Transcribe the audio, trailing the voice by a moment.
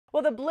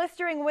Well, the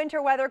blistering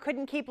winter weather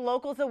couldn't keep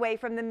locals away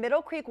from the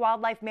Middle Creek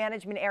Wildlife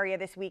Management Area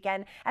this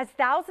weekend as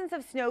thousands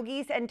of snow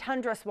geese and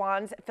tundra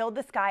swans filled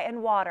the sky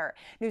and water.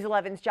 News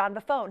 11's John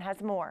Buffone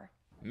has more.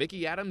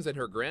 Mickey Adams and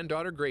her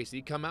granddaughter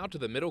Gracie come out to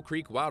the Middle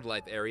Creek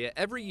Wildlife Area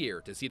every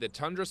year to see the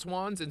tundra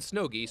swans and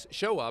snow geese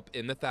show up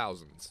in the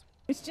thousands.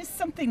 It's just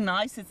something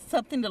nice. It's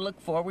something to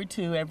look forward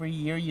to every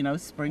year. You know,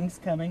 spring's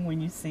coming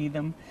when you see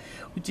them.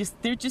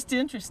 They're just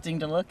interesting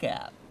to look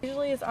at.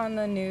 Usually it's on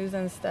the news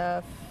and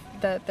stuff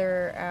that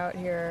they're out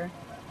here,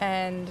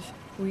 and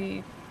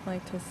we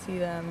like to see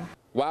them.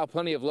 While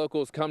plenty of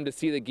locals come to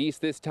see the geese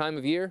this time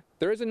of year,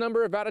 there is a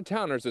number of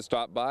out-of-towners that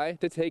stop by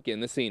to take in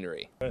the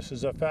scenery. This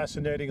is a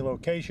fascinating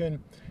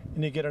location,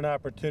 and you get an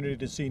opportunity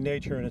to see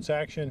nature in its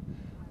action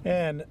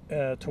and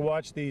to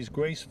watch these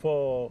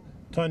graceful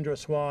tundra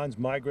swans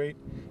migrate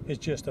is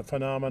just a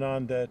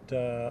phenomenon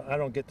that I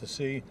don't get to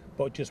see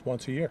but just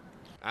once a year.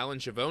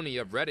 Alan Schiavone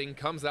of Reading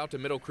comes out to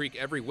Middle Creek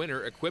every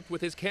winter equipped with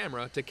his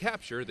camera to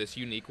capture this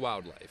unique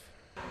wildlife.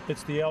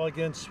 It's the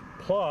elegance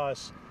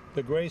plus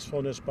the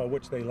gracefulness by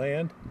which they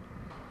land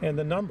and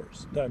the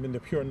numbers. I mean, the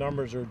pure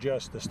numbers are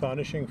just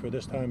astonishing for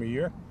this time of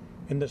year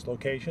in this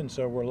location,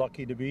 so we're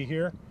lucky to be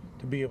here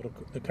to be able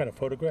to kind of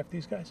photograph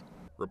these guys.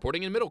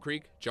 Reporting in Middle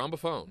Creek, John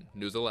Buffone,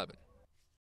 News 11.